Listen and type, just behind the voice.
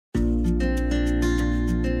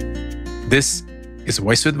This is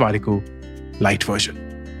Voice with Variku, Lite version.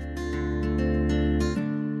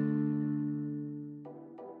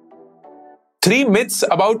 Three myths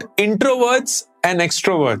about introverts and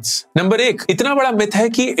extroverts. Number 1, इतना बड़ा myth है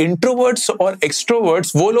कि introverts और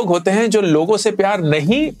extroverts वो लोग होते हैं जो लोगों से प्यार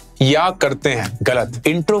नहीं या करते हैं। गलत।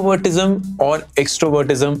 इंट्रोवर्टिज्म और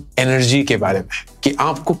एक्सट्रोवर्टिज्म एनर्जी के बारे में, कि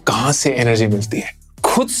आपको कहां से एनर्जी मिलती है।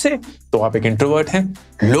 खुद से तो आप एक इंट्रोवर्ट हैं,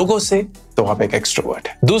 लोगों से तो आप एक एक्सट्रोवर्ट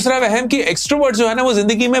हैं। दूसरा वहम कि एक्सट्रोवर्ट जो है ना वो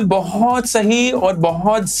जिंदगी में बहुत सही और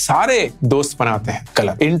बहुत सारे दोस्त बनाते हैं।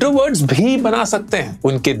 गलत। इंट्रोवर्ट्स भी बना सकते हैं,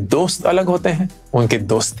 उनके दोस्त अलग होते हैं, उनके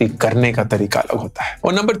दोस्ती करने का तरीका अलग होता है।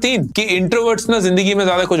 और नंबर 3 कि इंट्रोवर्ट्स ना जिंदगी में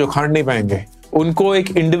ज्यादा कुछ उखाड़ नहीं पाएंगे, उनको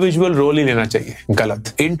एक इंडिविजुअल रोल ही लेना चाहिए।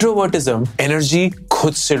 गलत। इंट्रोवर्टिज्म एनर्जी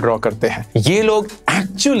खुद से ड्रॉ करते हैं, ये लोग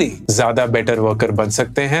एक्चुअली ज्यादा बेटर वर्कर बन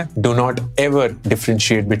सकते हैं। Do not ever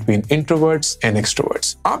differentiate between introverts and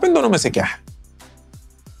extroverts. आप इन दोनों में से क्या है?